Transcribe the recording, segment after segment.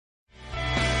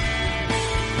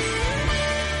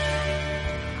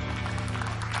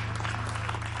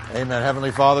Amen.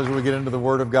 Heavenly Father, as we get into the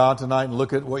Word of God tonight and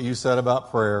look at what you said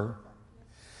about prayer,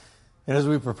 and as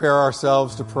we prepare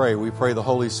ourselves to pray, we pray the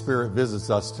Holy Spirit visits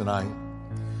us tonight.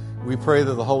 We pray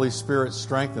that the Holy Spirit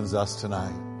strengthens us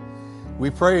tonight. We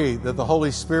pray that the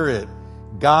Holy Spirit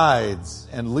guides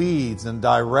and leads and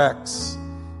directs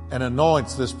and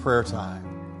anoints this prayer time.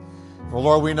 For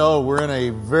Lord, we know we're in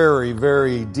a very,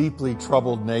 very deeply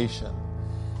troubled nation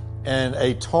and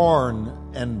a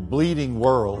torn and bleeding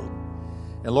world.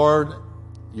 And Lord,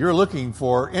 you're looking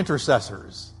for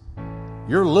intercessors.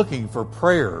 You're looking for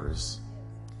prayers.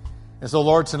 And so,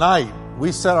 Lord, tonight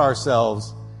we set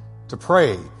ourselves to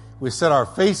pray. We set our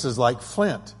faces like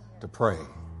flint to pray.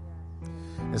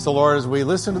 And so, Lord, as we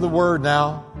listen to the Word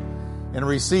now and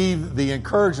receive the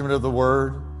encouragement of the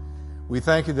Word, we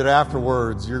thank you that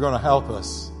afterwards you're going to help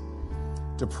us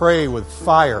to pray with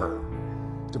fire,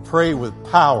 to pray with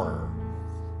power,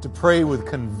 to pray with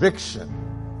conviction,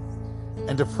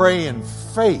 and to pray in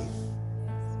faith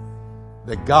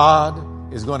that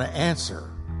God is going to answer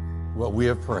what we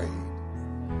have prayed.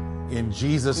 In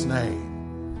Jesus'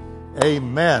 name,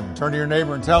 amen. Turn to your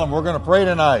neighbor and tell him we're going to pray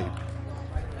tonight.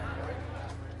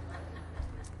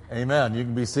 Amen. You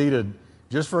can be seated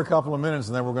just for a couple of minutes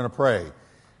and then we're going to pray.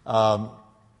 I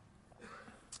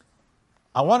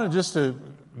wanted just to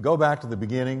go back to the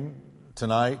beginning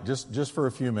tonight, just for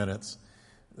a few minutes.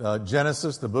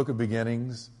 Genesis, the book of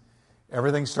beginnings.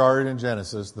 Everything started in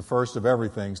Genesis. The first of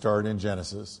everything started in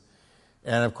Genesis.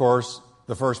 And of course,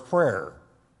 the first prayer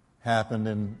happened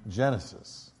in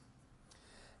Genesis.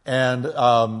 And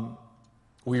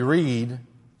we read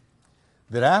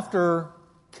that after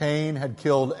Cain had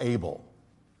killed Abel,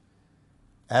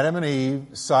 Adam and Eve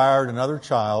sired another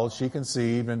child. She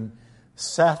conceived, and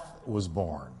Seth was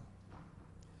born.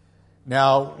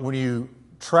 Now, when you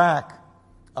track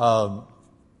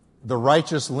the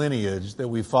righteous lineage that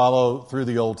we follow through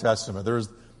the Old Testament, there's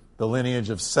the lineage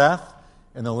of Seth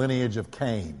and the lineage of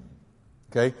Cain.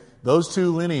 Okay? Those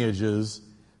two lineages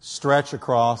stretch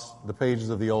across the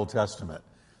pages of the Old Testament.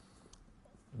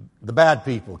 The bad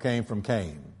people came from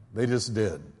Cain. They just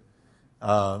did.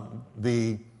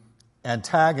 The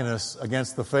antagonists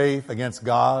against the faith, against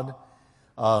God,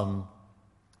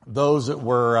 those that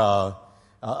were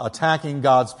attacking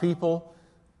God's people,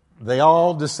 they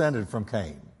all descended from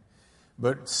Cain.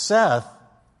 But Seth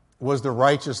was the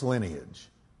righteous lineage.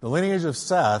 The lineage of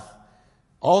Seth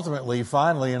ultimately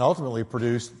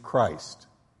produced Christ.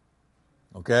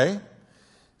 Okay?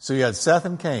 So you had Seth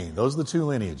and Cain. Those are the two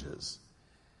lineages.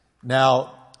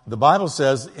 Now, the Bible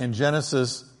says in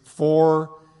Genesis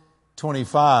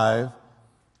 4:25,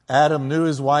 Adam knew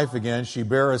his wife again. She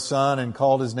bare a son and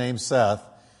called his name Seth.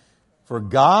 For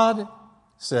God,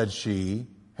 said she,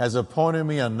 has appointed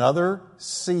me another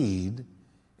seed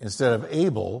instead of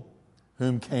Abel,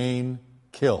 whom Cain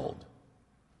killed.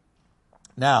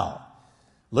 Now,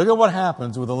 look at what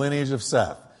happens with the lineage of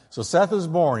Seth. So Seth is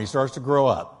born. He starts to grow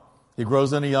up. He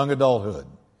grows into young adulthood.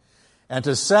 And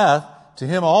to Seth, to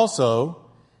him also,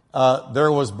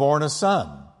 there was born a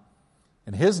son.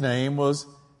 And his name was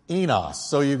Enos.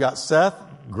 So you've got Seth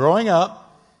growing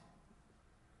up,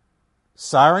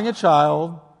 siring a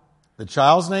child. The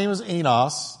child's name is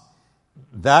Enos.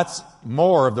 That's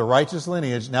more of the righteous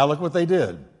lineage. Now look what they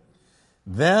did.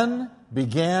 Then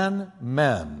began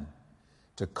men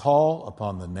to call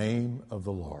upon the name of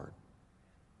the Lord.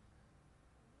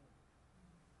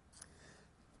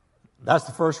 That's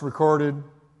the first recorded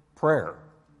prayer.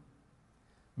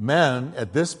 Men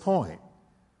at this point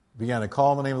began to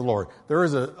call on the name of the Lord. There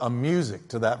is a music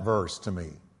to that verse to me.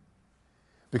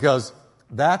 Because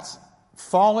that's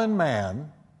fallen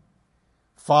man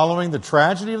following the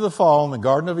tragedy of the fall in the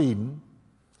Garden of Eden.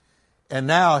 And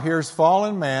now here's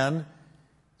fallen man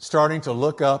starting to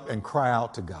look up and cry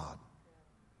out to God.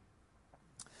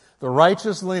 The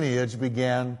righteous lineage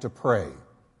began to pray.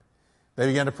 They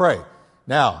began to pray.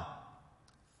 Now,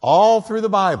 all through the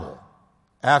Bible,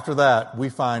 after that, we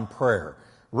find prayer.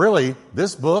 Really,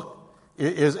 this book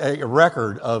is a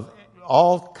record of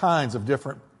all kinds of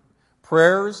different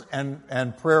prayers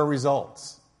and prayer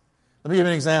results. Let me give you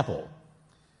an example.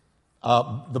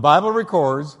 The Bible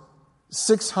records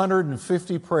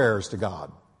 650 prayers to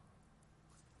God.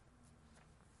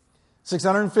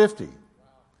 650.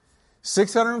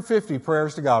 650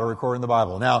 prayers to God are recorded in the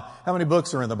Bible. Now, how many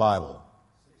books are in the Bible?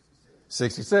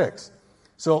 66.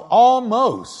 So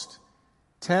almost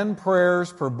 10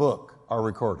 prayers per book are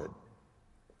recorded.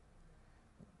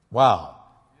 Wow.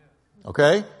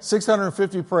 Okay?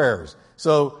 650 prayers.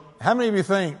 So how many of you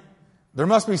think there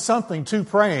must be something to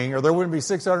praying or there wouldn't be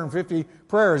 650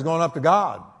 prayers going up to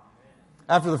God?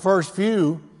 After the first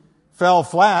few, fell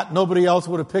flat, nobody else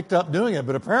would have picked up doing it.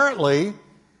 But apparently,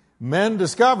 men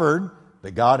discovered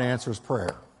that God answers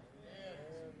prayer.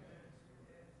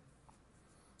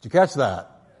 Did you catch that?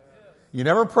 You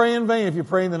never pray in vain if you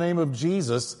pray in the name of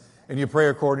Jesus and you pray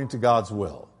according to God's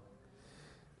will.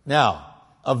 Now,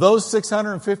 of those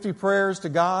 650 prayers to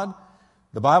God,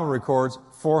 the Bible records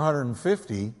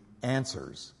 450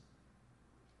 answers.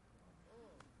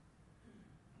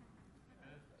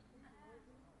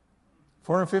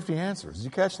 $450 answers. Did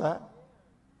you catch that?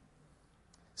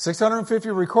 650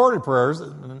 recorded prayers.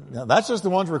 Now, that's just the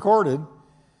ones recorded.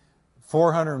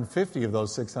 450 of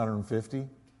those 650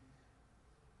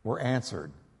 were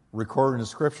answered. Recorded in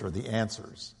Scripture, the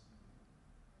answers.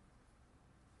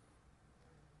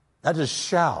 That just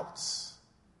shouts,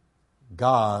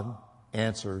 God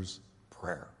answers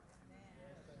prayer.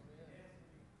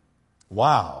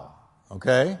 Wow.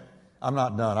 Okay? I'm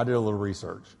not done. I did a little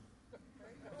research.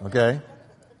 Okay?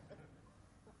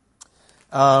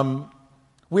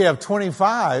 We have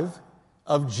 25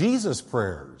 of Jesus'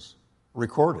 prayers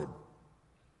recorded.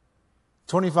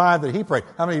 25 that he prayed.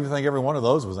 How many of you think every one of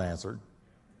those was answered?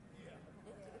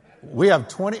 We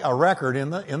have a record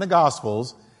in the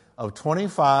Gospels of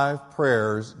 25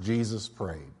 prayers Jesus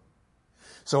prayed.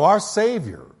 So our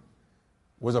Savior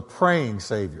was a praying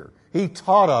Savior. He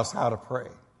taught us how to pray.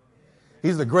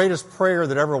 He's the greatest prayer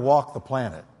that ever walked the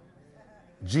planet.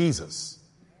 Jesus.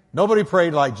 Nobody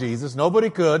prayed like Jesus. Nobody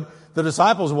could. The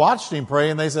disciples watched him pray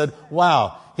and they said,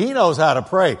 wow, he knows how to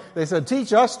pray. They said,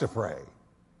 teach us to pray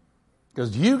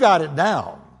because you got it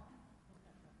down.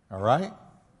 All right?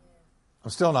 I'm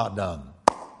still not done.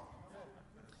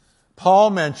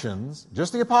 Paul mentions,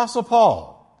 just the Apostle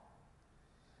Paul,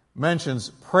 mentions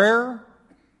prayer,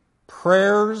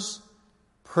 prayers,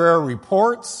 prayer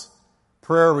reports,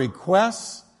 prayer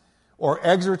requests, or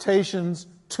exhortations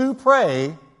to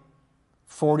pray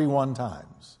 41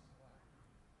 times.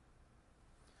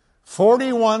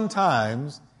 41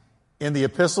 times in the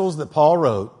epistles that Paul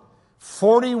wrote,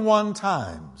 41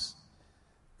 times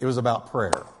it was about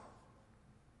prayer.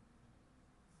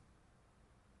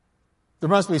 There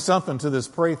must be something to this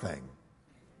pray thing.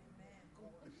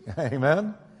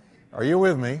 Amen? Are you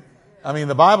with me? I mean,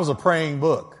 the Bible's a praying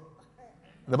book.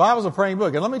 The Bible's a praying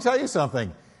book. And let me tell you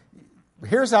something.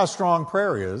 Here's how strong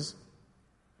prayer is.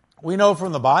 We know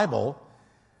from the Bible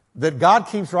that God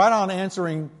keeps right on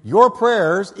answering your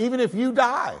prayers even if you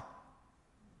die.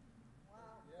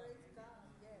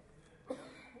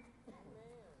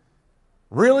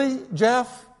 Really,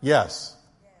 Jeff? Yes.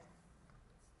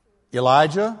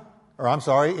 Elisha.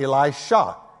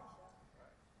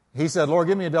 He said, Lord,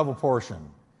 give me a double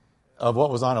portion of what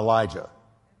was on Elijah.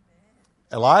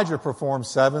 Elijah performed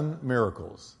 7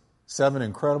 miracles, 7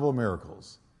 incredible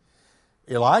miracles.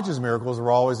 Elijah's miracles were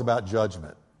always about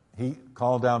judgment. He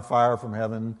called down fire from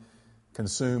heaven,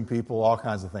 consumed people, all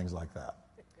kinds of things like that.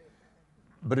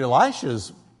 But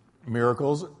Elisha's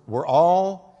miracles were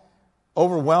all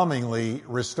overwhelmingly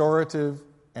restorative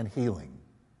and healing.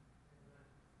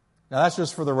 Now that's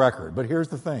just for the record, but here's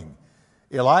the thing.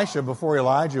 Elisha, before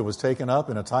Elijah was taken up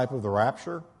in a type of the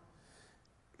rapture,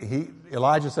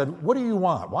 Elijah said, what do you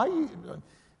want?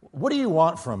 What do you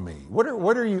want from me? What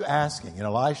are you asking? And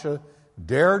Elisha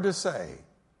dared to say,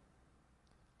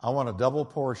 I want a double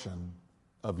portion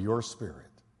of your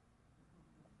spirit.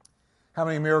 How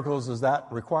many miracles does that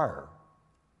require?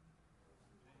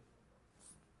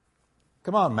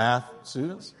 Come on, math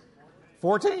students.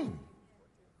 14.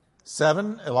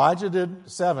 7, Elijah did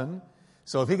 7.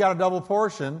 So if he got a double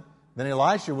portion, then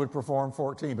Elisha would perform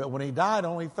 14. But when he died,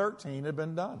 only 13 had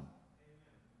been done.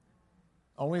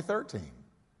 Only 13.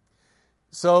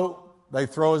 So they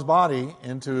throw his body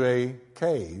into a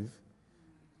cave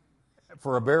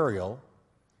for a burial.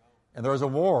 And there's a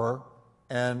war,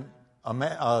 and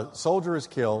a soldier is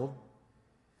killed.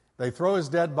 They throw his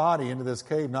dead body into this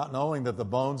cave, not knowing that the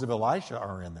bones of Elisha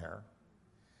are in there.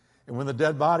 And when the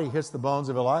dead body hits the bones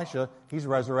of Elisha, he's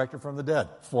resurrected from the dead.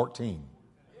 14.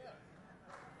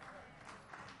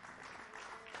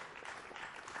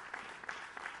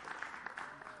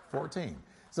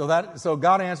 So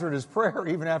God answered his prayer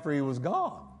even after he was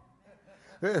gone.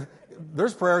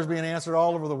 There's prayers being answered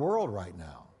all over the world right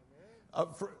now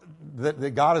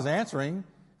that God is answering,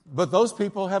 but those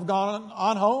people have gone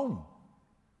on home,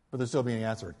 but they're still being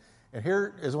answered. And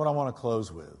here is what I want to close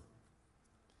with.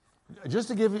 Just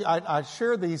to give you, I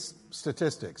share these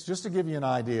statistics just to give you an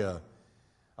idea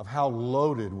of how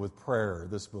loaded with prayer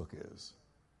this book is.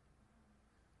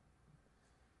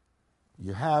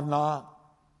 You have not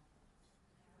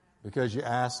because you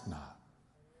ask not.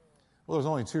 Well, there's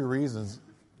only 2 reasons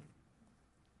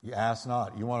you ask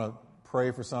not. You want to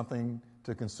pray for something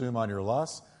to consume on your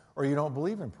lusts, or you don't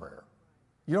believe in prayer.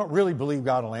 You don't really believe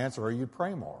God will answer, or you'd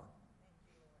pray more.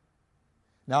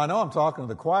 Now, I know I'm talking to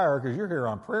the choir because you're here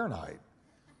on prayer night,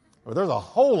 but there's a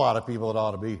whole lot of people that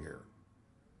ought to be here.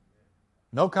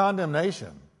 No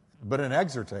condemnation, but an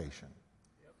exhortation.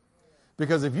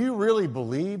 Because if you really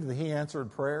believed that He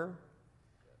answered prayer,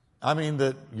 I mean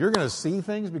that you're going to see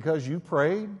things because you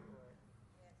prayed,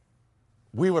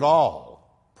 we would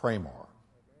all pray more.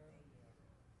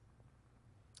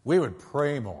 We would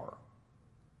pray more.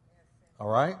 All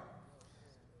right?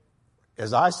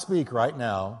 As I speak right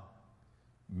now,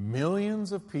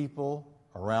 millions of people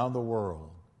around the world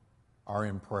are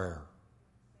in prayer.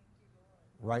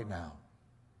 Right now.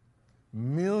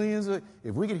 Millions of,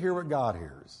 if we could hear what God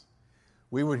hears,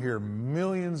 we would hear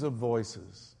millions of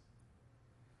voices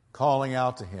calling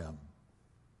out to Him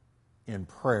in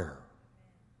prayer.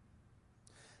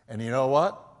 And you know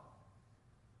what?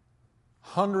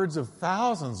 Hundreds of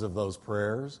thousands of those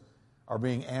prayers are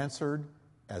being answered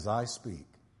as I speak.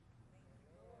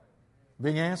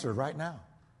 Being answered right now.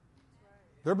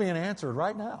 They're being answered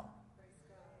right now.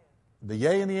 The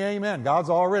yea and the amen. God's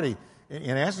already,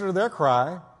 in answer to their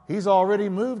cry, He's already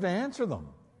moved to answer them.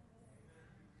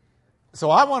 So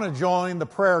I want to join the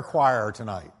prayer choir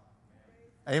tonight.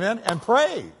 Amen? And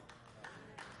pray.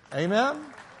 Amen?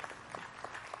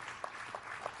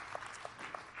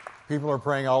 People are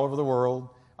praying all over the world.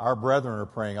 Our brethren are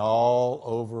praying all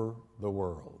over the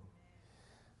world.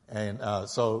 And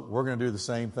so we're going to do the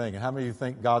same thing. And how many of you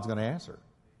think God's going to answer?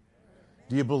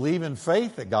 Do you believe in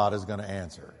faith that God is going to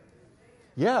answer?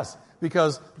 Yes,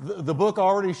 because the book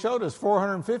already showed us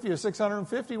 450 or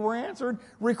 650 were answered,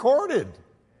 recorded.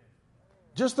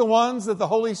 Just the ones that the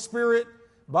Holy Spirit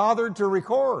bothered to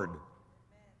record.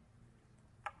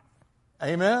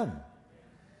 Amen.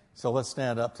 So let's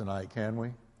stand up tonight, can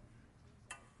we?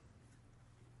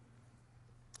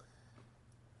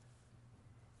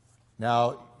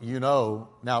 Now,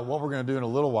 what we're going to do in a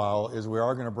little while is we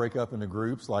are going to break up into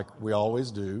groups like we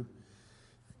always do,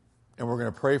 and we're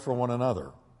going to pray for one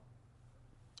another.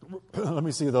 Let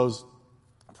me see those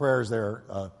prayers there,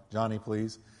 Johnny,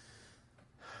 please.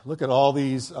 Look at all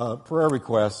these prayer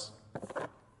requests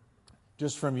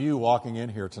just from you walking in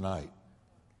here tonight.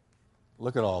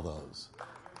 Look at all those.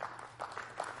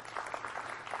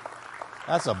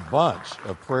 That's a bunch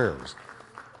of prayers.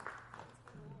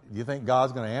 Do you think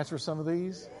God's going to answer some of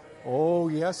these? Oh,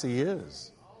 yes, He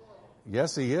is.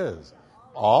 Yes, He is.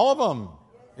 All of them.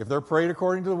 If they're prayed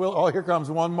according to the will. Oh, here comes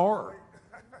one more.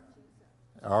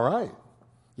 All right.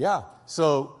 Yeah.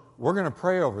 So we're going to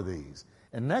pray over these.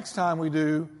 And next time we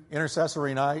do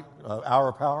intercessory night, hour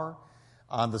of power,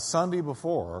 on the Sunday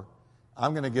before,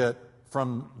 I'm going to get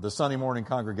from the Sunday morning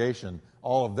congregation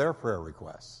all of their prayer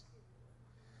requests.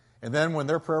 And then when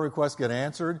their prayer requests get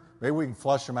answered, maybe we can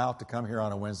flush them out to come here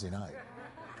on a Wednesday night.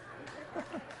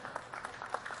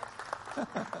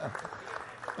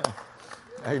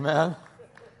 Amen.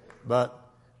 But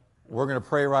we're going to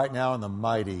pray right now in the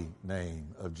mighty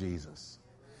name of Jesus.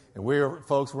 And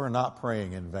we're not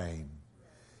praying in vain.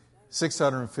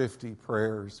 650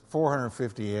 prayers,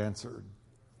 450 answered,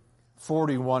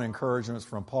 41 encouragements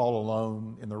from Paul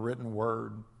alone in the written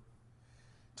word,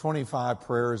 25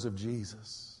 prayers of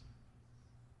Jesus.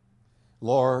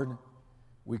 Lord,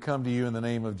 we come to you in the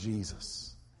name of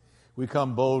Jesus. We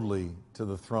come boldly to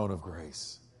the throne of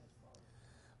grace.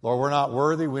 Lord, we're not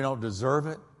worthy. We don't deserve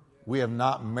it. We have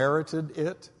not merited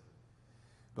it.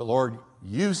 But Lord,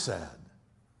 you said,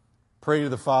 pray to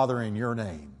the Father in your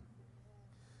name.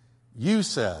 You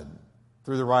said,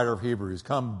 through the writer of Hebrews,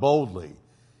 come boldly,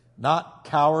 not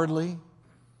cowardly,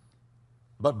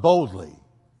 but boldly,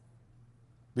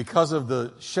 because of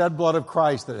the shed blood of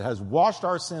Christ that has washed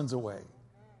our sins away.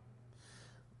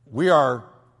 We are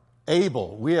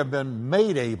able, we have been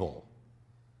made able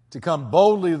to come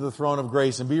boldly to the throne of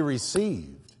grace and be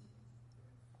received.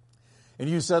 And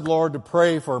you said, Lord, to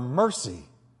pray for mercy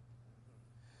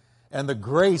and the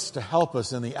grace to help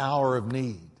us in the hour of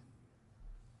need.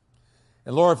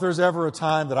 And Lord, if there's ever a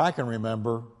time that I can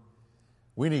remember,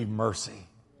 we need mercy.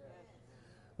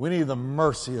 We need the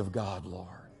mercy of God, Lord.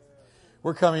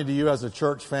 We're coming to you as a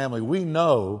church family. We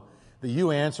know that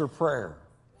you answer prayer.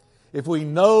 If we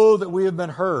know that we have been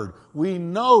heard, we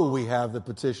know we have the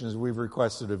petitions we've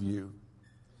requested of you.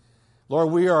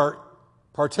 Lord, we are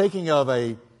partaking of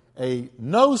a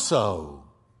no-so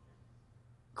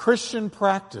Christian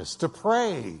practice to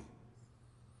pray,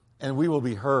 and we will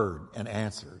be heard and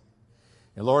answered.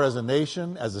 And Lord, as a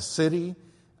nation, as a city,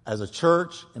 as a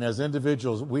church, and as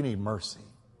individuals, we need mercy.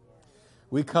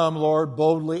 We come, Lord,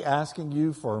 boldly asking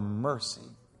you for mercy.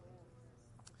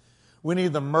 We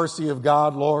need the mercy of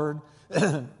God, Lord,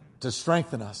 to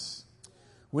strengthen us.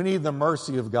 We need the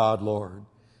mercy of God, Lord,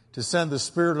 to send the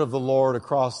Spirit of the Lord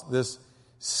across this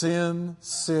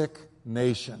sin-sick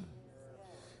nation,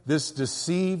 this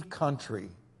deceived country,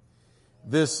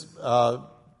 this,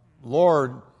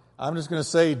 Lord, I'm just going to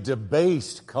say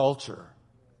debased culture.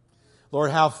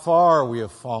 Lord, how far we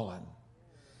have fallen.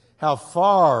 How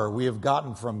far we have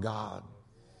gotten from God.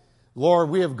 Lord,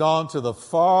 we have gone to the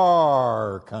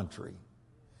far country.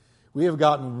 We have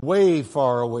gotten way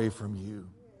far away from you.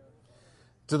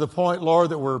 To the point, Lord,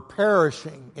 that we're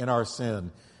perishing in our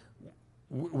sin.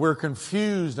 We're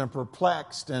confused and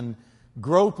perplexed and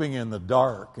groping in the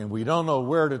dark. And we don't know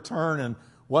where to turn and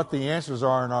what the answers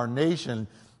are in our nation.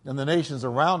 And the nations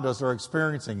around us are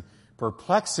experiencing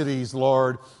perplexities,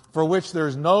 Lord, for which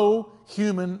there's no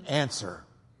human answer.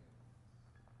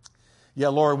 Yet,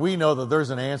 Lord, we know that there's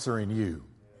an answer in you.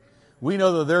 We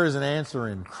know that there is an answer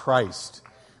in Christ.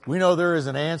 We know there is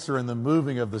an answer in the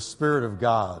moving of the Spirit of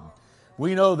God.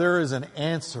 We know there is an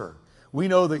answer. We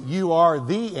know that you are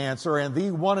the answer and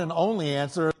the one and only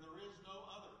answer. There is no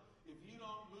other. If you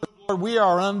don't move, Lord, we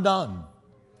are undone.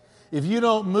 If you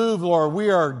don't move, Lord,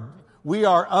 we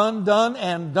are undone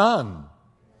and done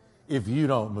if you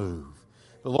don't move.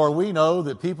 But Lord, we know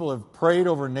that people have prayed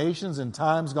over nations in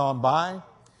times gone by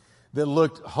that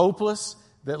looked hopeless,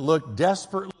 that looked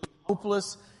desperately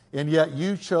hopeless, and yet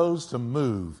you chose to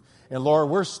move. And Lord,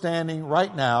 we're standing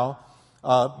right now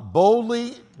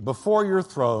boldly before your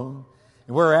throne,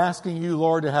 and we're asking you,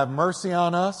 Lord, to have mercy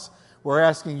on us. We're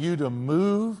asking you to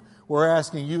move. We're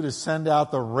asking you to send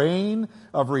out the rain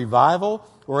of revival.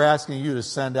 We're asking you to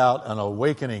send out an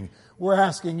awakening. We're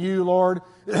asking you, Lord,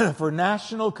 for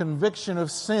national conviction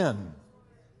of sin.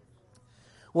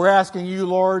 We're asking you,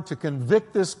 Lord, to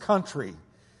convict this country,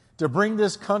 to bring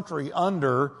this country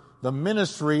under the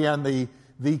ministry and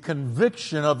the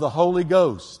conviction of the Holy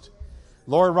Ghost.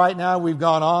 Lord, right now we've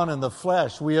gone on in the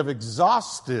flesh. We have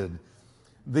exhausted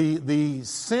the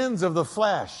sins of the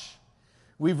flesh.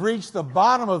 We've reached the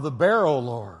bottom of the barrel,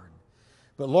 Lord.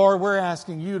 But Lord, we're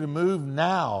asking you to move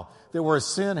now, that where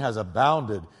sin has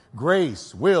abounded,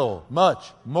 grace will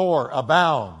much more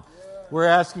abound. We're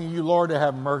asking you, Lord, to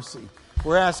have mercy.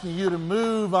 We're asking you to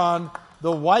move on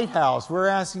the White House. We're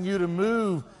asking you to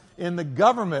move in the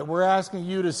government. We're asking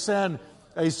you to send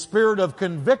a spirit of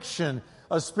conviction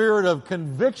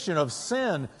of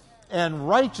sin and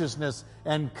righteousness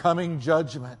and coming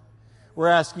judgment. We're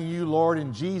asking you, Lord,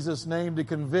 in Jesus' name, to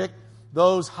convict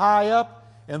those high up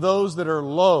and those that are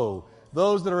low,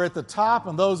 those that are at the top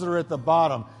and those that are at the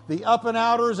bottom, the up and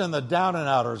outers and the down and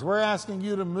outers. We're asking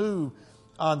you to move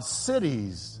on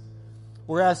cities.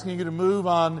 We're asking you to move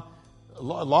on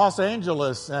Los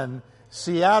Angeles and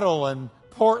Seattle and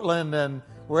Portland, and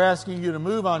we're asking you to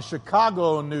move on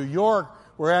Chicago and New York.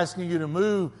 We're asking you to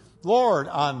move, Lord,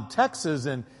 on Texas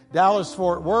and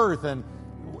Dallas-Fort Worth and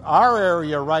our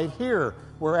area right here.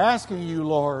 We're asking you,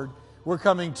 Lord, we're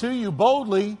coming to you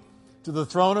boldly to the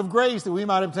throne of grace that we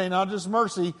might obtain not just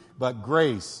mercy, but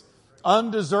grace.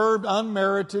 Undeserved,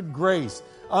 unmerited grace.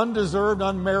 Undeserved,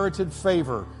 unmerited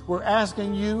favor. We're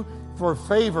asking you for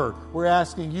favor. We're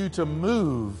asking you to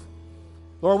move.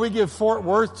 Lord, we give Fort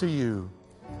Worth to you.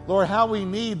 Lord, how we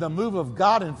need the move of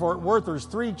God in Fort Worth. There's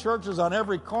 3 churches on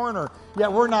every corner,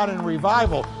 yet we're not in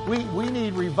revival. We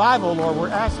need revival, Lord. We're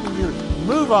asking you to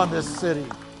move on this city.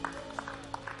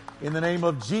 In the name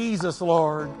of Jesus,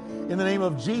 Lord. In the name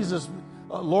of Jesus,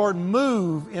 Lord,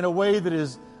 move in a way that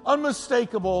is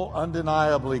unmistakable,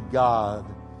 undeniably God.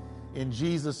 In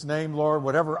Jesus' name, Lord,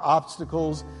 whatever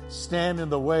obstacles stand in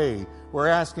the way, we're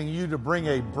asking you to bring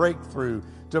a breakthrough,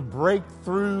 to break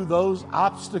through those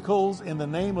obstacles in the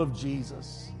name of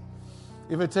Jesus.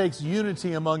 If it takes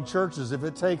unity among churches, if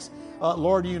it takes,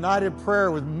 Lord, united prayer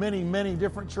with many, many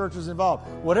different churches involved,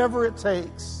 whatever it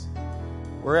takes,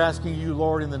 we're asking you,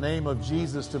 Lord, in the name of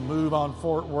Jesus, to move on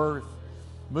Fort Worth,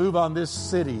 move on this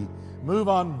city, move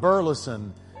on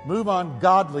Burleson, move on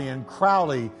Godley and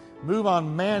Crowley, move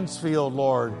on Mansfield,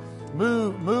 Lord.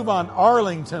 Move on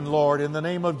Arlington, Lord, in the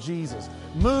name of Jesus.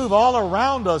 Move all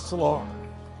around us, Lord.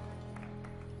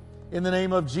 In the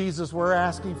name of Jesus, we're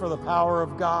asking for the power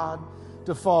of God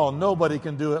to fall. Nobody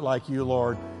can do it like you,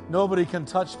 Lord. Nobody can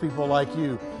touch people like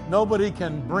you. Nobody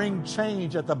can bring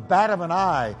change at the bat of an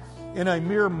eye in a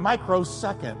mere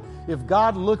microsecond. If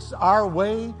God looks our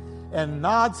way and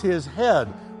nods his head,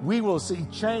 we will see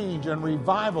change and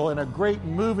revival and a great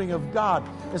moving of God.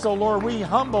 And so, Lord, we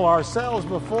humble ourselves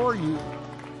before you.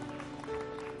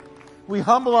 We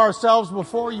humble ourselves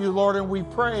before you, Lord, and we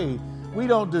pray. We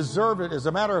don't deserve it. As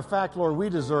a matter of fact, Lord, we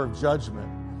deserve judgment.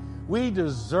 We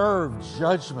deserve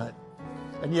judgment.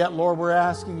 And yet, Lord, we're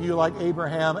asking you like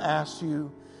Abraham asked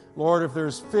you, Lord, if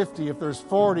there's 50, if there's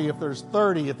 40, if there's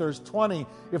 30, if there's 20,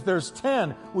 if there's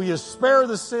 10, will you spare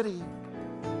the city?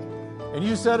 And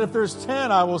you said, if there's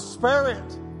 10, I will spare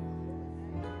it.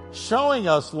 Showing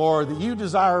us, Lord, that you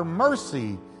desire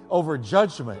mercy over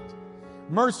judgment.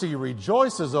 Mercy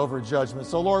rejoices over judgment.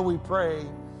 So, Lord, we pray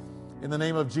in the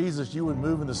name of Jesus, you would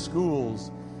move in the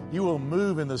schools. You will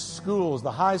move in the schools,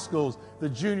 the high schools, the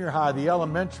junior high, the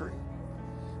elementary.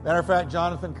 Matter of fact,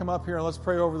 Jonathan, come up here and let's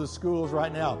pray over the schools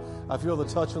right now. I feel the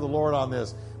touch of the Lord on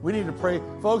this. We need to pray.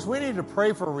 Folks, we need to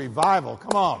pray for revival.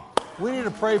 Come on. We need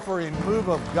to pray for a move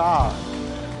of God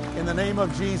in the name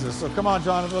of Jesus. So come on,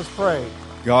 Jonathan, let's pray.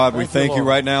 God, we thank you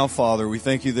right now, Father. We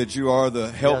thank you that you are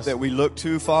the help that we look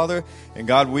to, Father. And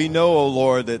God, we know, oh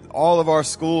Lord, that all of our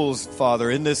schools, Father,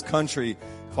 in this country,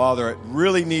 Father,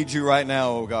 really need you right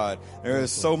now, oh God. There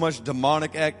is so much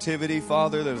demonic activity,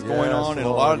 Father, that is going on in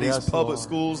a lot of these public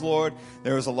schools, Lord.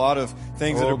 There is a lot of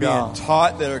things that are being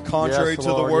taught that are contrary to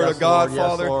the Word of God,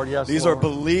 Father. These are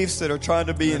beliefs that are trying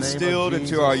to be instilled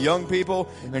into our young people.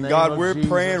 And God, we're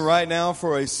praying right now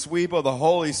for a sweep of the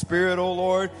Holy Spirit, oh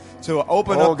Lord, to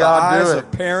open up the eyes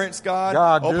of parents,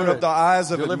 God. Open up the eyes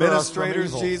of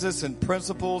administrators, Jesus, and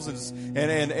principals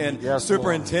and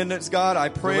superintendents, God. I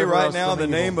pray right now in the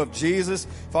name of Jesus,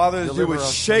 Father, that you would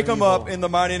shake them up in the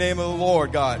mighty name of the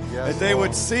Lord, God. That they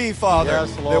would see, Father,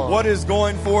 that what is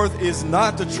going forth is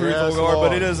not the truth, oh Lord,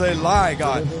 but it is a lie,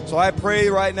 God. So I pray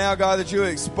right now, God, that you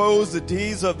expose the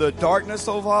deeds of the darkness,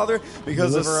 oh Father,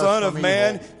 because the Son of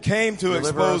Man came to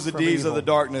expose the deeds of the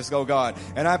darkness, oh God.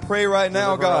 And I pray right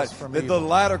now, God, that the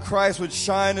light of Christ would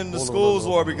shine in the schools,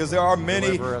 Lord, because there are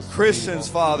many Christians,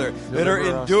 Father, that are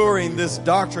enduring this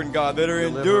doctrine, God, that are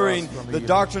enduring the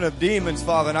doctrine of demons,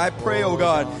 Father. And I pray, oh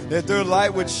God, that their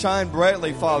light would shine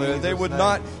brightly, Father, that they would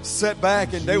not sit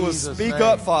back and they will speak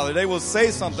up, Father. They will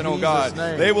say something, oh God.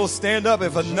 They will stand up.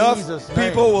 If enough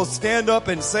people will stand up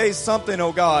and say something,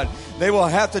 oh God, they will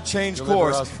have to change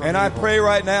course. And I pray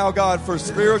right now, God, for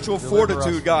spiritual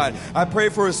fortitude, God. I pray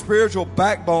for a spiritual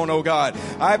backbone, oh God.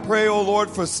 I pray, oh Lord,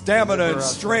 for stamina and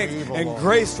strength and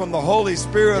grace from the Holy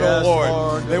Spirit, oh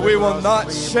Lord, that we will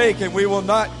not shake and we will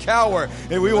not cower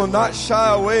and we will not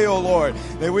shy away, oh Lord,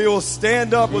 that we will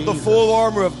stand up with the full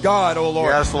armor of God, oh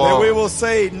Lord, that we will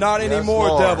say, not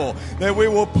anymore, devil, that we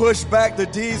will push back the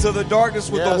deeds of the darkness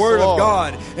with the Word of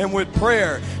God and with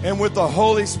prayer and with the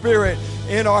Holy Spirit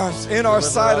in our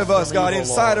side of us, God,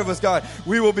 inside of us, God.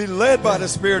 We will be led by the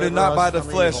Spirit and not by the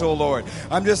flesh, oh Lord.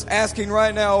 I'm just asking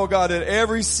right now, oh God, that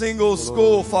every single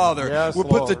school, Father, would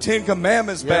put the 10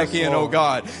 Commandments back in, oh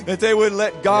God, that they would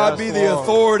let God be the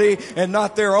authority and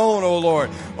not their own, oh Lord.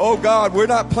 Oh God, we're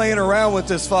not playing around with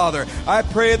this, Father. I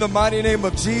pray in the mighty name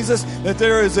of Jesus that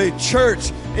there is a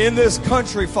church in this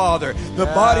country, Father, the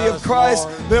body of Christ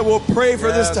that will pray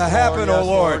for this to happen, oh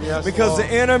Lord, because the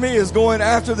enemy is going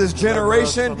after this generation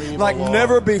like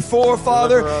never before,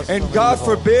 Father, and God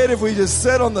forbid if we just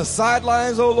sit on the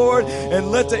sidelines, oh Lord, and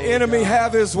let the enemy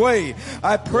have his way.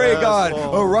 I pray, God,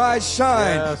 arise,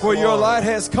 shine, for your light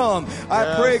has come.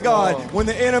 I pray, God, when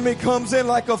the enemy comes in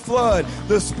like a flood,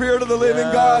 the Spirit of the living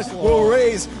God will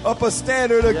raise up a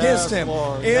standard against him.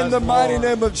 In the mighty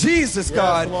name of Jesus,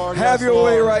 God, have your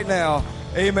way right now.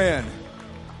 Amen.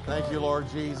 Thank you, Lord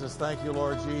Jesus. Thank you,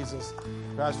 Lord Jesus.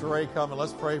 Pastor Ray, come and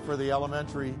let's pray for the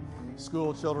elementary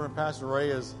school children. Pastor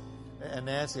Ray and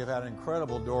Nancy have had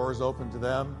incredible doors open to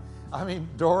them. I mean,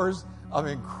 doors of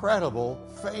incredible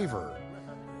favor,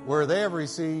 where they have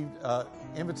received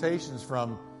invitations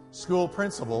from school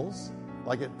principals,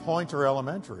 like at Pointer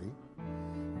Elementary,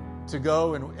 to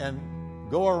go and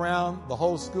go around the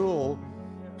whole school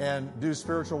and do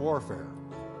spiritual warfare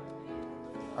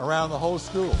around the whole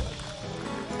school.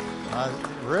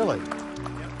 Really?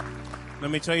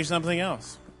 Let me tell you something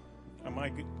else. Am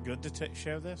I good to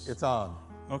share this? It's on.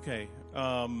 Okay.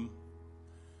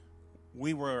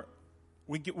 We've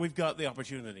got the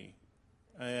opportunity.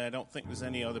 I don't think there's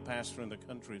any other pastor in the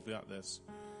country who's got this.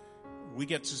 We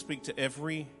get to speak to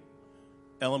every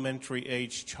elementary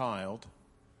age child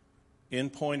in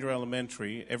Pointer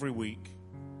Elementary every week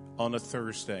on a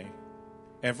Thursday.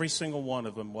 Every single one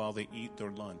of them while they eat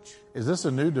their lunch. Is this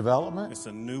a new development? It's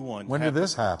a new one. When did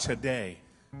this happen? Today.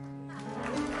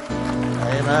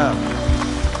 Amen.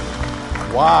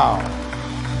 Wow.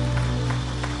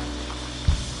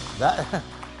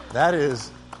 That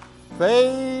is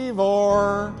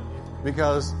favor,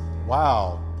 because,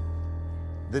 wow,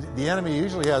 the enemy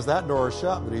usually has that door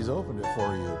shut, but he's opened it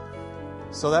for you.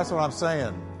 So that's what I'm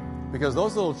saying, because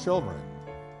those little children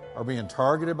are being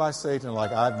targeted by Satan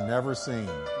like I've never seen.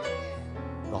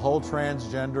 The whole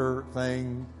transgender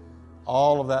thing,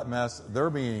 all of that mess. They're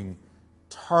being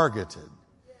targeted.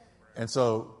 And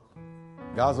so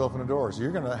God's opened a door.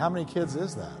 So how many kids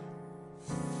is that?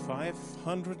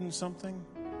 500 and something?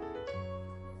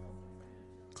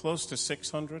 Close to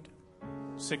 600.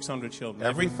 600 children.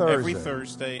 Every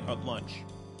Thursday at lunch.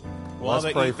 While they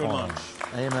eat their lunch.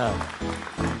 Amen.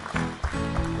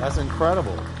 That's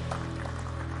incredible.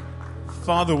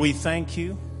 Father, we thank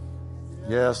you.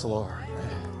 Yes, Lord.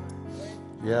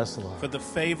 Yes, Lord. For the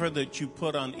favor that you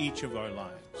put on each of our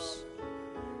lives.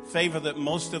 Favor that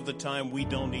most of the time we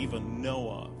don't even know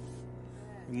of.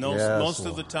 Most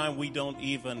of the time we don't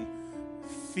even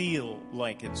feel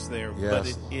like it's there, but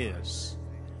it is.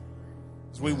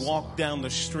 As we walk down the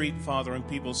street, Father, and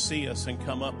people see us and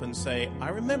come up and say, I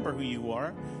remember who you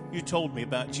are. You told me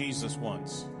about Jesus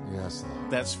once. Yes,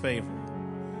 Lord. That's favor.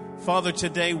 Father,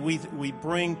 today we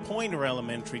bring Pointer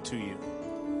Elementary to you.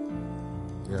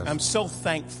 Yes. I'm so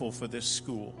thankful for this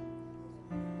school.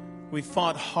 We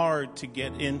fought hard to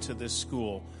get into this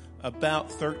school about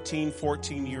 13,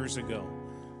 14 years ago.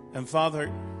 And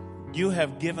Father, you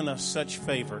have given us such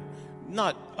favor.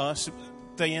 Not us,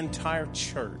 the entire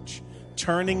church.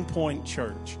 Turning Point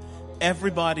Church.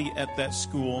 Everybody at that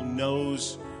school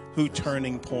knows who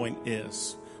Turning Point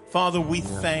is. Father, we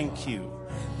thank you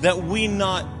that we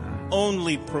not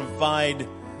only provide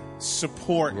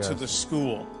support to the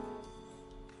school,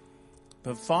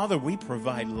 but Father, we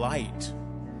provide light.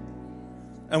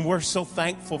 And we're so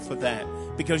thankful for that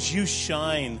because you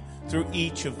shine through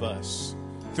each of us.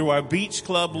 Through our beach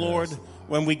club, Lord,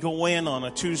 when we go in on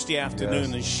a Tuesday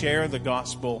afternoon and share the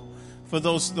gospel. For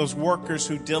those workers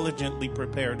who diligently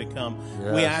prepare to come,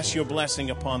 we ask your blessing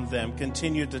upon them.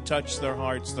 Continue to touch their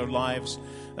hearts, their lives.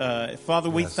 Father,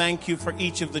 we thank you for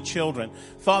each of the children.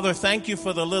 Father, thank you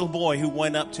for the little boy who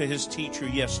went up to his teacher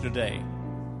yesterday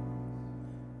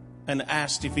and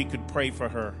asked if he could pray for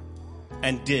her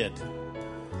and did.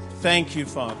 Thank you,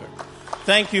 Father.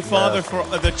 Thank you, Father, for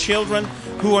the children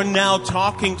who are now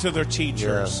talking to their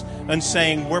teachers and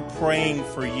saying, we're praying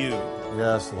for you.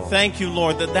 Yes, Lord. Thank you,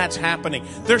 Lord, that that's happening.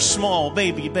 They're small,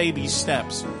 baby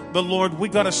steps. But, Lord, we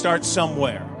got to start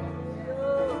somewhere.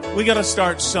 We got to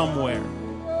start somewhere.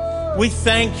 We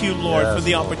thank you, Lord, for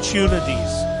the opportunities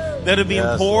that are being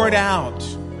poured out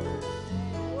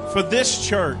for this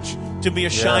church to be a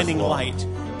shining light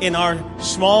in our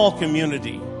small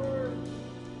community.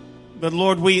 But,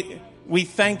 Lord, we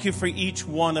thank you for each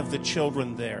one of the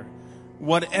children there.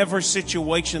 Whatever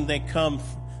situation they come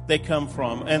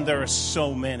from, and there are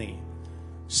so many.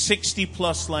 60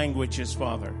 plus languages,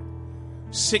 Father.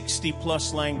 60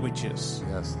 plus languages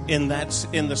in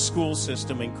the school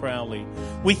system in Crowley.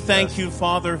 We thank you,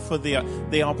 Father, for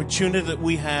the opportunity that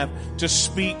we have to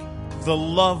speak the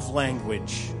love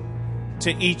language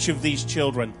to each of these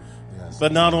children.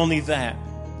 But not only that,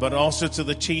 but also to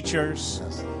the teachers,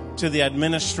 to the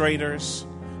administrators,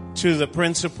 to the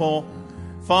principal,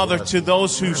 Father, to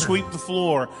those who sweep the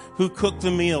floor, who cook the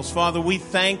meals. Father, we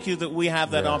thank you that we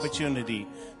have that opportunity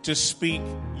to speak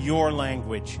your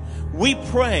language. We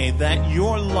pray that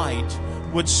your light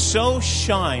would so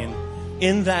shine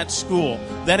in that school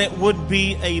that it would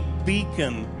be a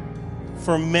beacon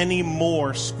for many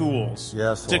more schools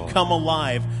to come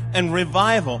alive. And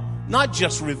revival, not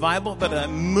just revival, but a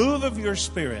move of your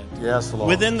Spirit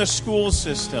within the school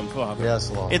system, Father. Yes,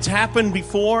 Lord. It's happened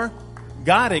before.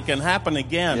 God, it can happen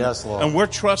again. Yes, Lord. And we're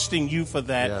trusting you for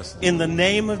that in the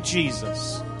name of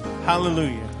Jesus.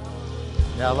 Hallelujah.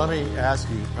 Now, let me ask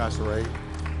you, Pastor Ray,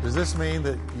 does this mean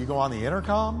that you go on the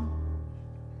intercom?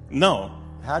 No.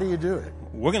 How do you do it?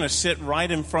 We're going to sit right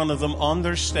in front of them on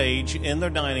their stage in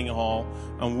their dining hall,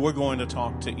 and we're going to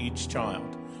talk to each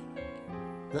child.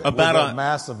 About a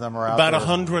mass of them are out about there.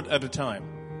 100 at a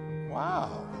time.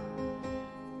 Wow.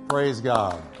 Praise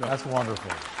God. That's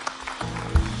wonderful.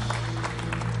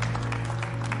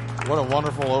 What a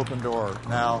wonderful open door.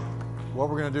 Now, what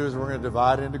we're going to do is we're going to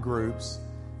divide into groups,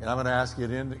 and I'm going to ask you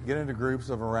to get into groups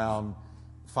of around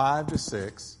 5 to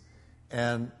 6.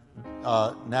 And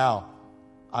now,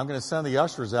 I'm going to send the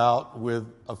ushers out with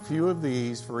a few of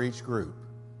these for each group.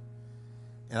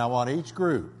 And I want each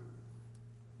group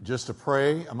just to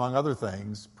pray, among other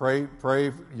things, pray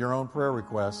your own prayer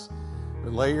requests,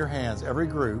 but lay your hands, every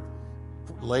group,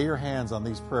 lay your hands on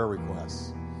these prayer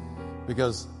requests.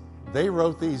 Because they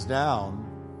wrote these down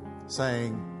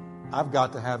saying, I've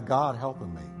got to have God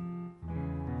helping me.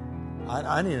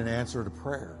 I need an answer to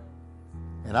prayer.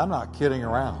 And I'm not kidding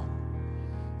around.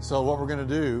 So what we're going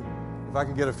to do, if I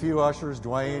can get a few ushers,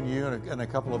 Dwayne, you, and a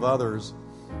couple of others,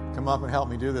 come up and help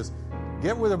me do this.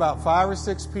 Get with about 5 or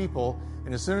 6 people,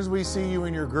 and as soon as we see you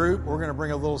in your group, we're going to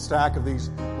bring a little stack of these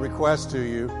requests to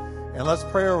you. And let's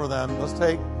pray over them. Let's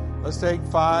take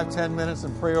 5-10 minutes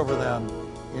and pray over them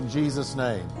in Jesus'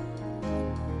 name.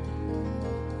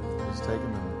 Just take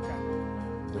them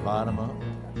and divide them up.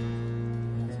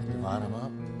 Divide them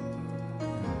up.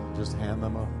 Just hand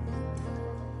them up.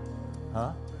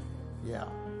 Huh? Yeah.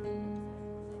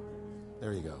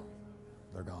 There you go.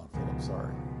 They're gone, Philip.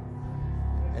 Sorry.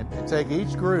 And take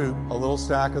each group a little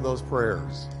stack of those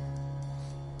prayers.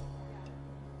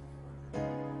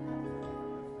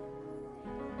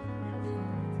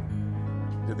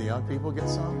 Did the young people get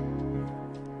some?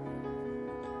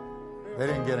 They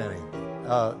didn't get any.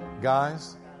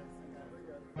 Guys?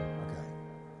 Okay.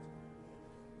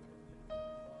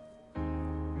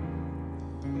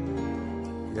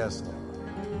 Yes, Lord.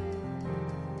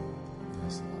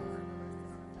 Yes, Lord.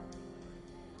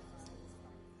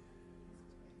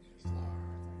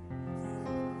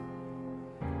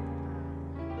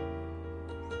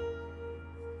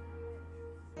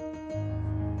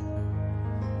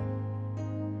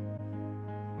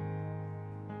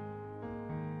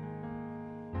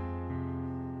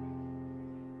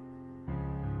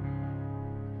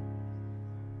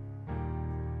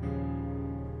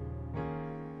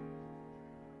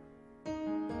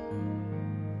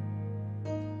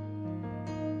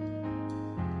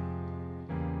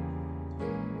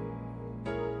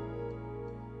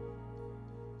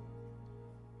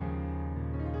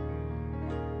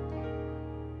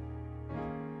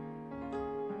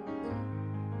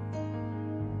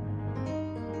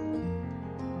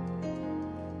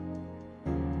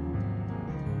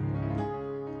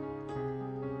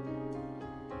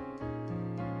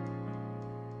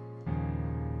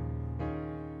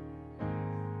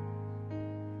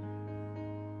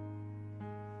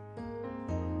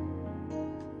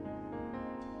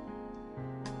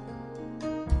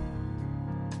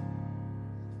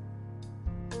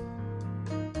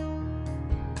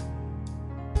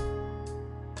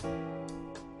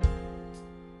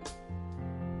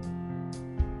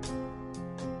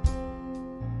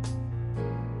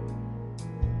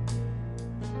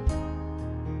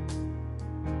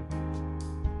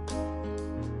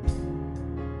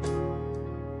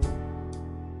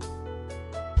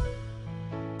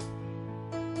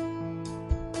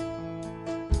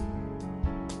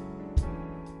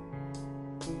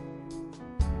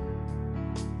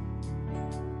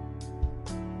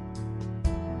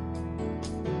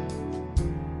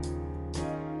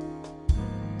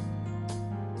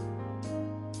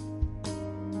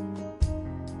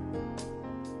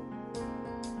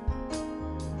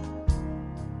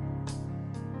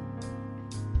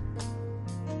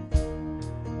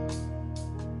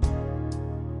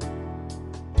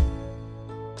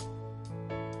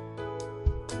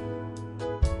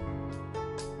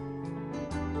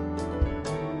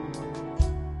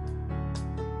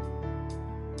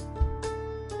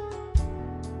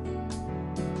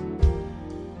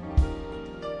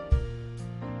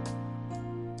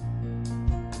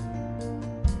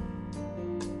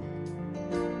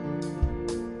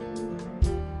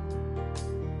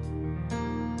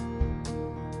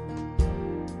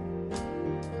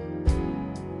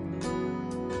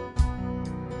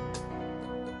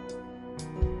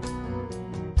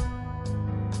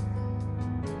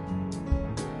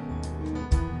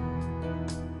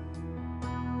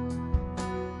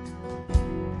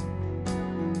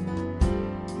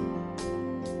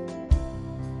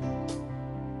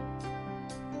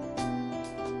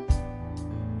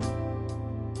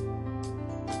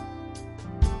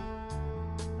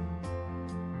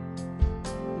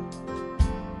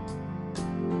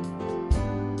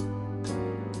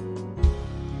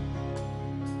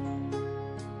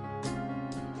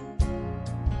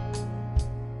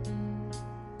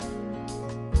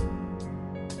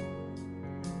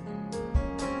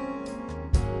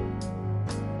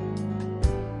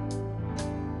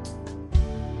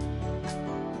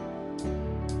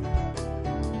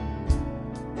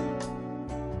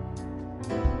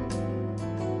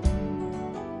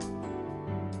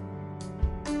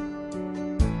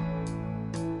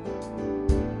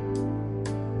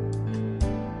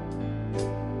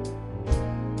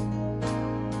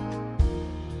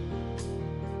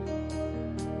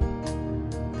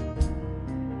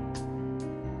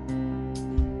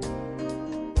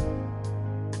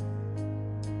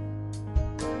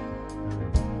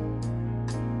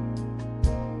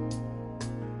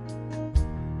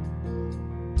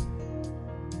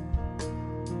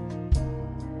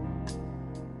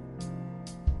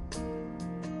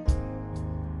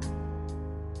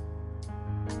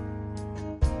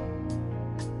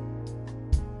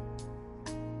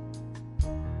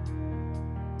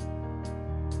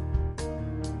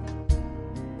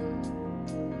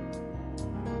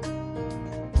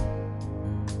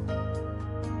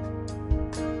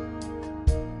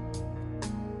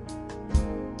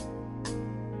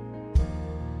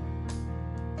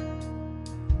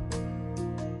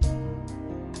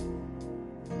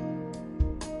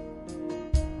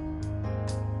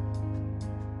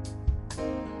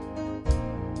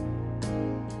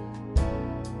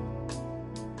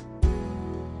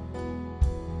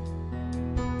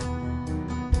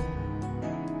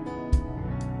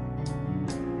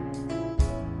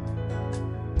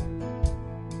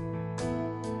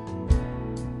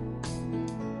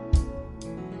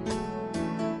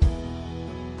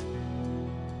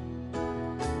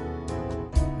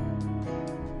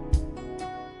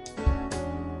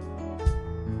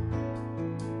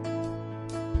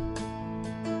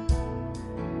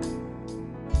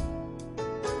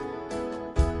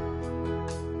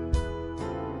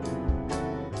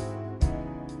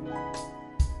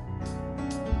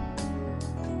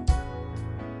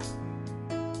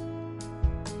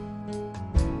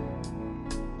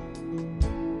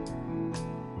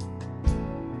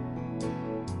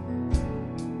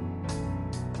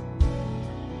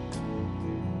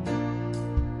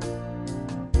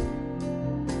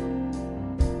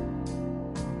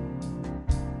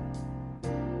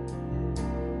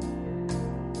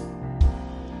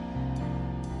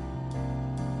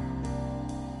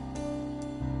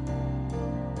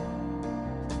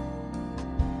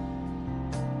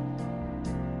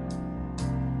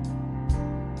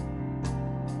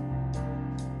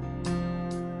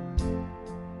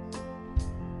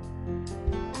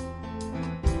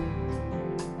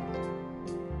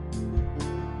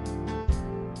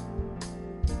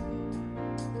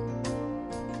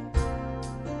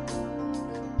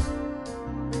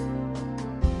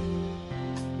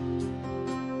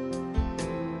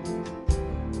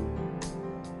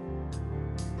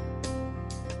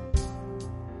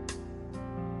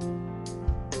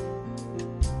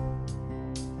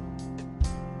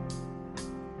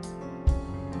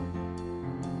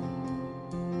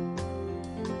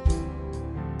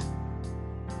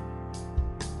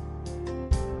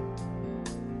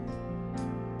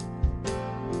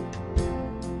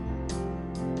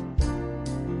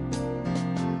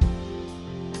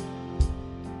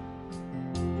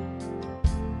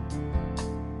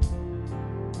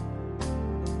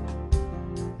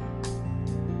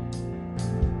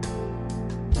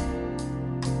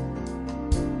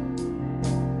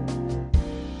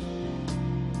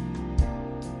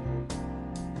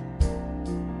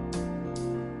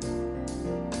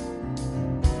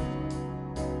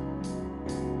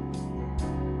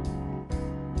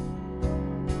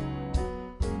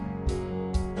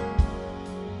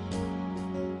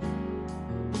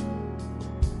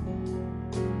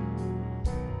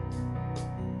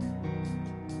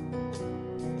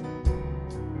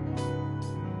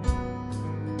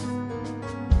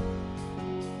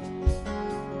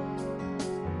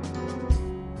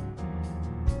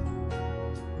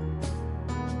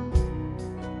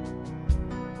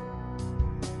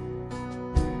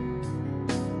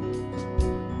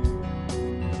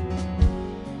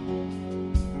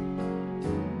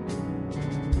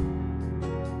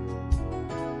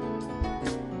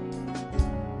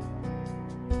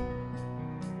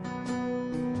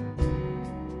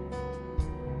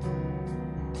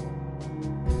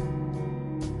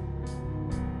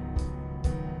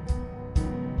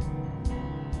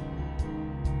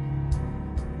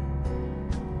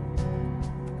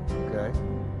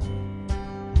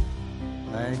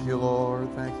 you, Lord.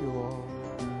 Thank you, Lord.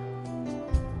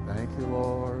 Thank you,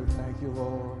 Lord. Thank you,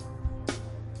 Lord.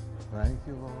 Thank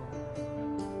you, Lord.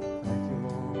 Thank you,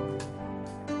 Lord.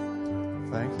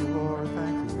 Thank you, Lord.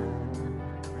 Thank you, Lord.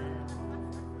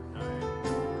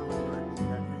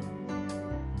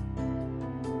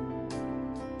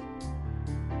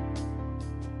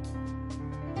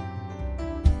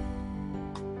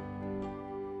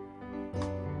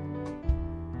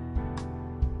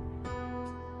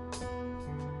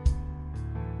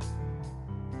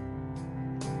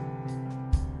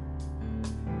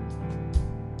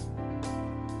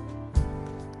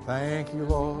 Thank you,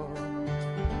 Lord.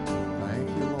 Thank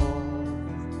you, Lord.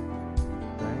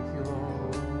 Thank you,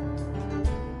 Lord.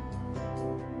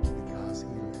 Because He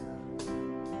lives.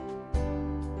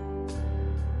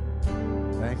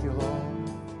 Thank you, Lord.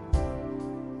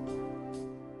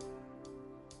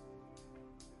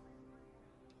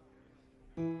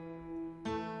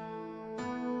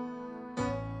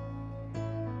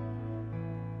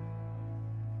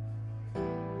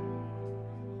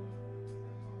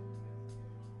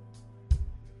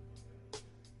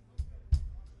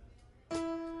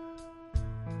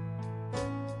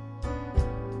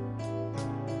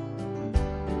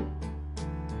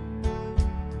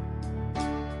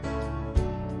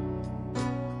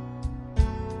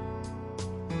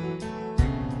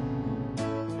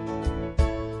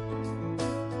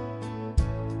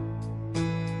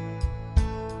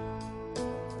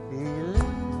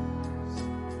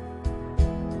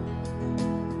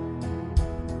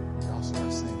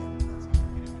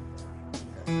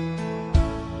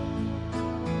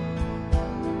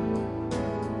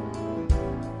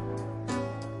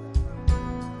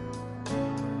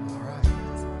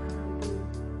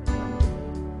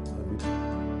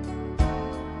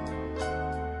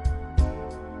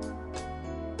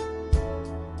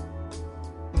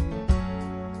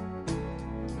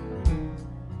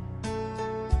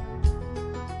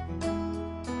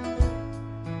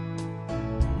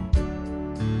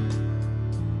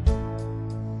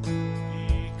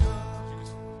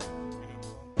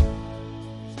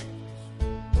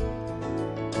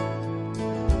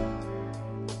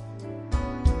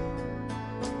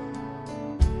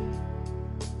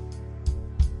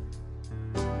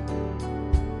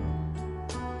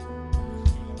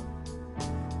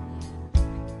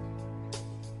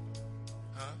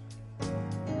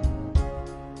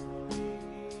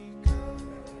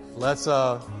 Let's,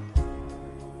 I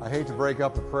hate to break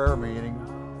up the prayer meeting,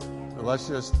 but let's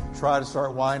just try to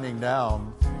start winding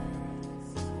down.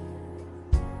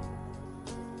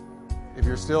 If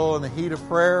you're still in the heat of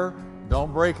prayer,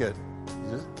 don't break it.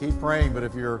 Just keep praying. But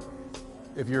if you're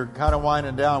kind of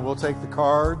winding down, we'll take the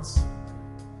cards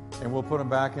and we'll put them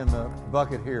back in the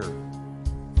bucket here.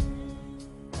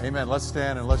 Amen. Let's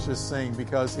stand and let's just sing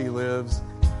Because He Lives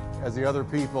as the other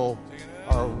people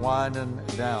are winding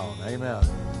down. Amen.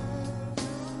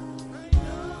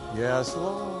 Yes,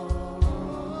 Lord.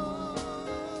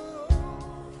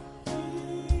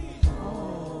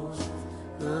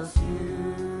 The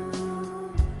future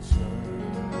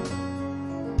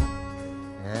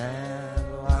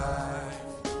and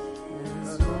life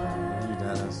is good. You,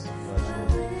 Dennis.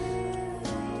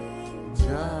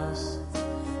 Just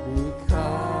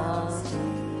because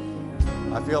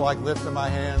I feel like lifting my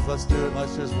hands. Let's do it.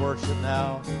 Let's just worship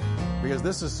now. Because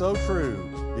this is so true.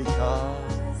 Because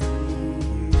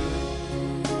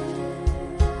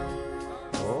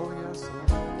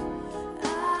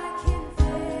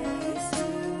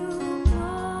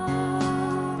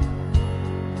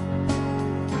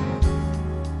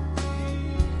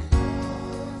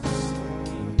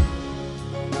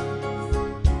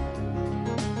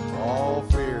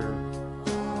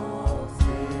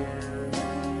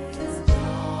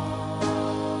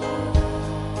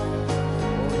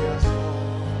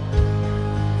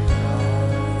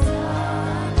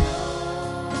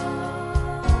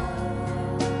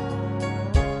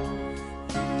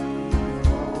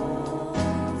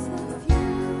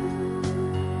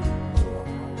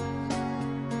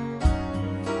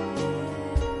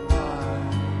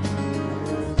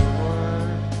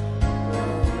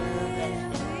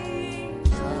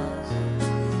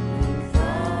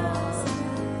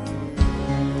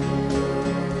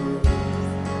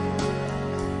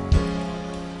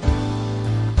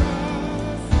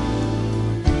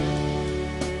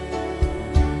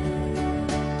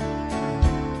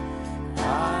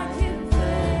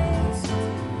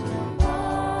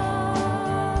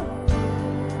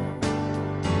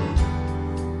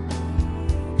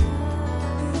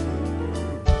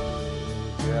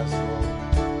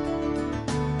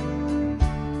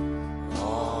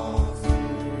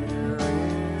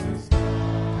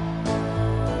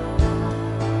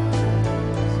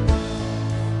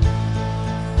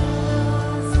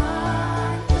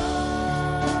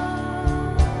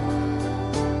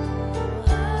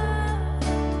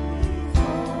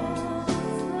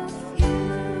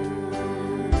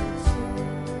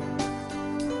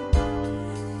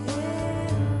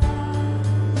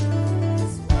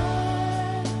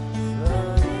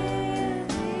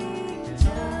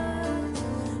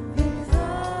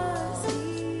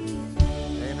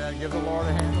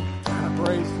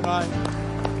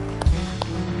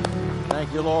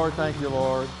Thank you, Lord. Thank you,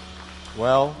 Lord.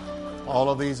 Well, all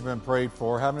of these have been prayed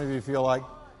for. How many of you feel like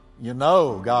you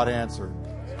know God answered?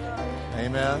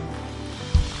 Amen.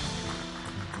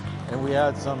 And we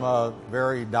had some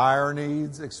very dire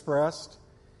needs expressed,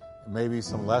 maybe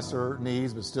some lesser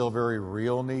needs, but still very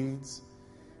real needs.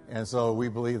 And so we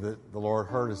believe that the Lord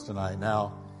heard us tonight.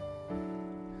 Now,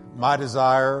 my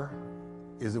desire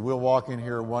is that we'll walk in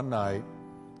here one night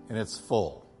and it's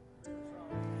full.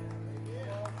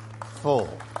 Full.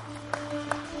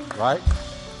 Right?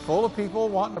 Full of people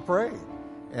wanting to pray.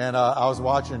 And I was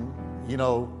watching,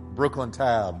 Brooklyn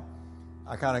Tab.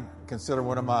 I kind of consider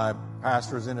one of my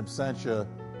pastors in absentia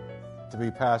to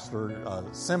be Pastor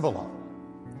Cimbala.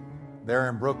 There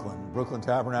in Brooklyn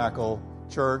Tabernacle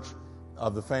Church,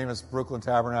 of the famous Brooklyn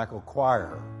Tabernacle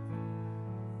Choir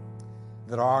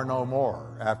that are no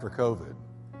more after COVID.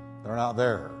 They're not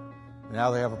there.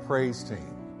 Now they have a praise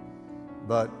team.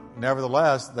 But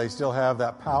nevertheless, they still have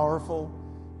that powerful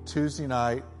Tuesday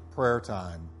night prayer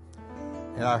time.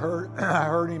 And I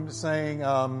heard him saying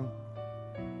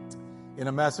in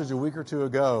a message a week or two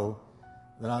ago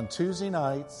that on Tuesday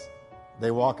nights they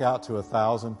walk out to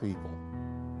 1,000 people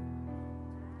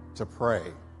to pray.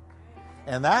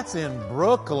 And that's in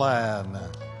Brooklyn,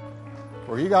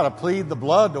 where you got to plead the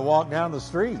blood to walk down the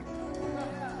street.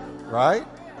 Right?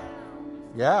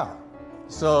 Yeah.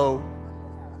 So,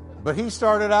 but they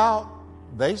started out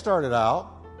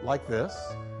like this.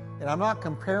 And I'm not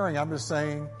comparing, I'm just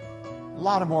saying a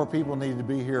lot of more people need to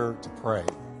be here to pray.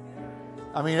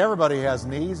 I mean, everybody has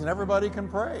needs and everybody can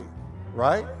pray.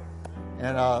 Right?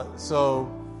 And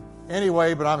so,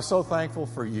 anyway, but I'm so thankful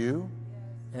for you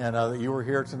and that you were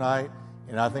here tonight.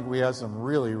 And I think we had some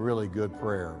really, really good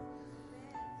prayer.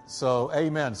 So,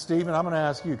 amen. Stephen, I'm going to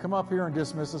ask you, come up here and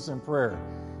dismiss us in prayer.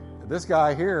 This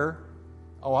guy here,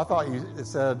 I thought it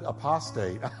said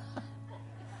apostate.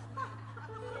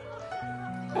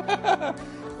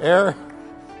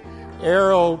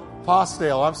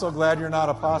 Aeropostale. I'm so glad you're not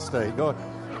apostate. Go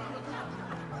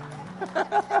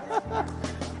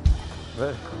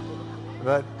ahead.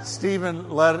 But Stephen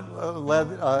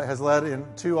has led in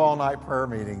 2 all-night prayer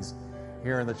meetings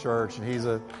here in the church, and he's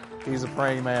a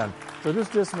praying man. So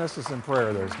just dismiss us in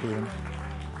prayer there, Stephen.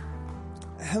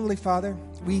 Heavenly Father,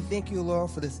 we thank you, Lord,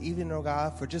 for this evening, oh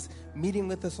God, for just meeting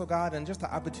with us, oh God, and just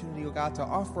the opportunity, oh God, to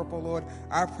offer up, oh Lord,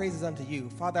 our praises unto you.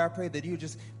 Father, I pray that you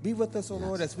just be with us, oh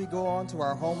Lord, as we go on to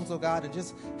our homes, oh God, and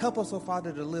just help us, oh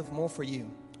Father, to live more for you.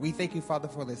 We thank you, Father,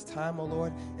 for this time, oh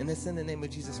Lord, and this in the name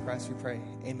of Jesus Christ we pray.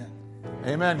 Amen.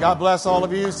 Amen. God bless all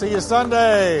of you. See you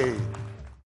Sunday.